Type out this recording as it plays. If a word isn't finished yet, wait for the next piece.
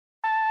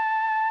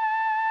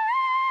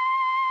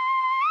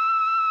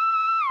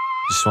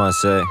Just wanna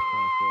say,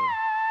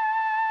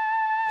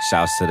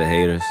 shouts to the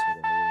haters,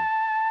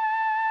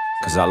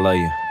 cause I love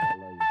you,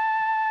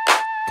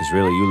 cause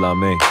really you love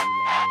me.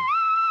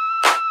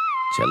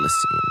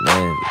 Jealousy and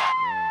envy,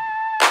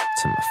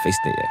 to my face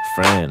they act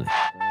friendly.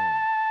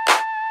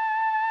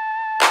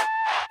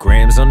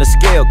 Grams on the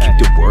scale, keep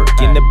the work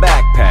in the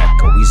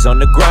backpack. Always on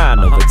the grind,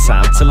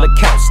 overtime till the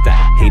count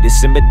stack. Haters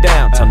simmer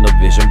down, tunnel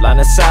vision, blind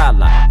and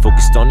sideline.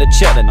 Focused on the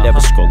cheddar, never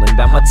scrolling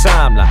down my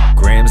timeline.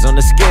 Grams on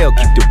the scale,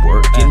 keep the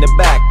work in the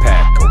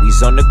backpack.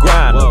 Always on the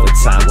grind,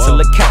 overtime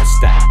till the count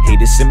stack.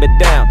 Haters simmer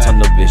down,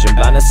 tunnel vision,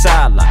 blind and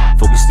sideline.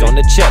 Focused on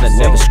the cheddar,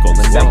 never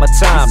scrolling down my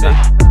timeline.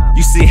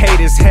 You see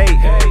haters hate,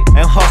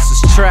 and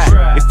hustlers trap.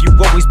 If you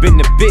always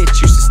been the bitch,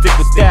 you should stick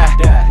with that.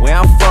 Where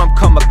I'm from,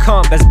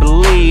 come, best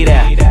believe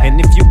that. And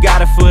if you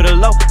got it for the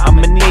low,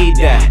 I'ma need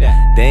that.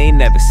 They ain't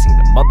never seen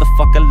a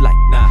motherfucker like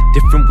me.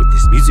 Different with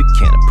this music,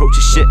 can't approach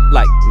a shit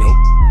like me.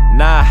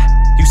 Nah,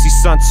 you see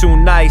son too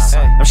nice.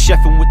 I'm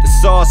chefing with the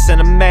sauce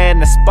and I'm adding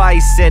the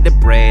spice. Said the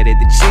bread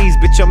and the cheese,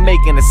 bitch, I'm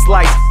making a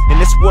slice. In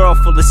this world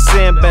full of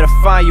sin, better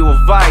find you a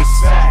vice.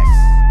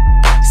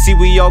 See,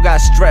 we all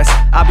got stress.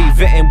 I be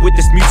venting with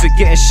this music,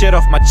 getting shit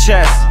off my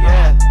chest.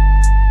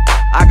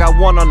 I got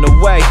one on the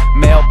way,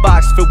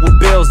 mailbox filled with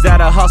bills that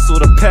I hustle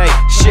to pay.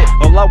 Shit,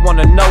 all I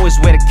wanna know is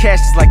where the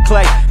cash is like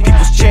clay.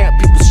 People's chant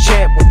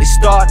what they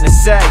starting to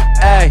say.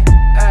 Ay,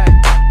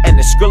 and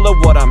the skrilla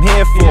what I'm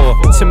here for.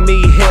 To me,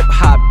 hip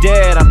hop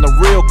dead, I'm the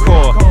real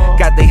core.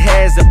 Got they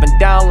heads up and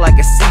down like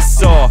a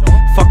seesaw.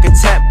 Fuck a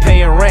tap,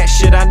 paying rent,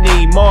 shit, I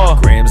need more.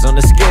 Grams on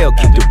the scale,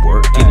 keep the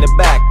work in the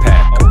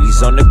backpack.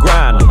 Always on the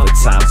grind,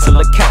 overtime till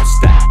the count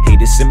stack.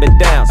 Haters simmer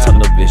down,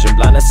 tunnel vision,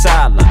 blind and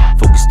sideline.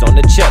 Focused on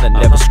the cheddar,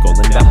 never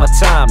scrolling down my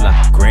timeline.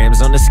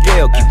 Grams on the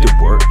scale, keep the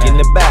work in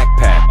the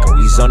backpack.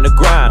 Always on the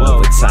grind,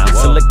 overtime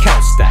till the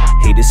count stack.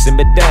 Haters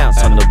simmer down,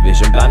 tunnel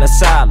vision, blind and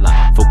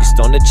sideline. Focused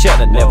on the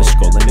cheddar, never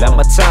scrolling down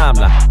my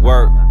timeline.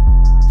 Work,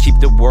 keep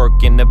the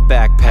work in the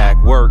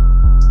backpack. Work,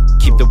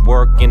 keep the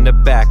work in the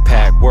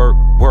backpack. Work,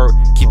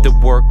 keep the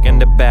work in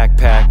the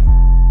backpack.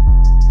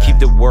 Keep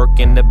the work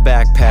in the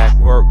backpack.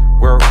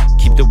 Work,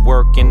 keep the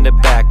work in the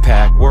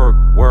backpack. Work,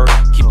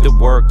 keep the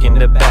work in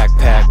the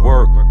backpack.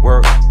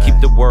 Work, keep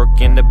the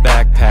work in the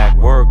backpack.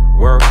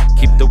 Work,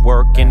 keep the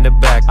work in the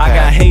backpack. I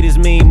got haters,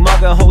 mean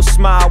mugger, whole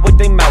smile with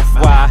they mouth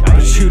wide.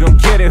 But you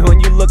don't get it when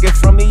you looking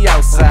from the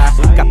outside.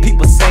 Got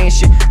people saying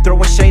shit,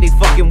 throwing shade, they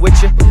fucking with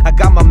you. I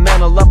got my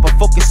mental up, I'm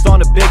focused on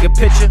the bigger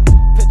picture.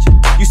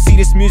 You see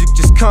this music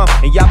just come,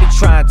 and y'all be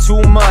trying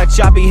too much,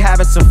 y'all be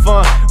having some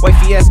fun.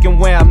 Wifey asking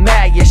where I'm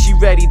at, yeah, she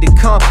ready to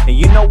come. And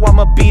you know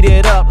I'ma beat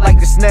it up like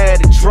the snare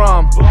of the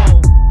drum.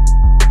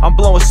 I'm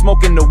blowing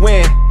smoke in the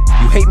wind.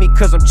 You hate me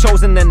cause I'm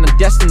chosen and I'm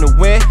destined to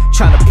win.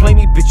 Tryna play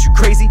me, bitch, you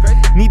crazy?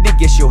 Need to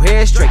get your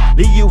hair straight.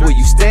 Leave you where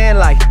you stand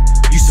like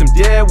you some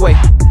dead weight.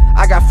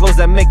 I got flows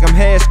that make them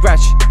head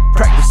scratch.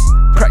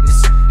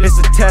 Practice, it's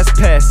a test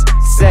pass.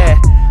 Sad,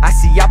 I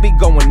see y'all be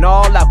going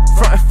all out,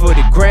 frontin' for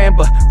the gram,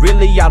 but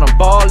really y'all don't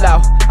ball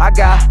out. I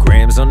got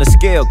grams on the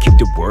scale, keep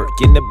the work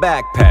in the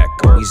backpack.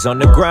 Always on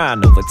the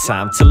grind,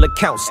 overtime till the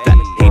count stack.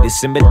 Haters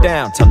simmer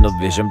down, tunnel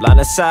vision, blind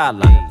and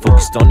sideline.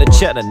 Focused on the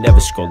cheddar, never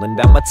scrolling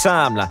down my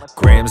timeline.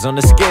 Grams on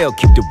the scale,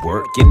 keep the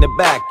work in the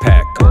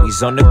backpack.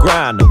 Always on the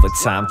grind,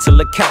 overtime till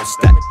the count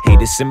stack.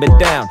 Haters simmer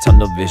down,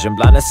 tunnel vision,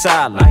 blind and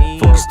sideline.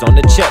 Focused on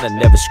the cheddar,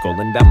 never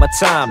scrolling down my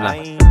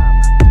timeline.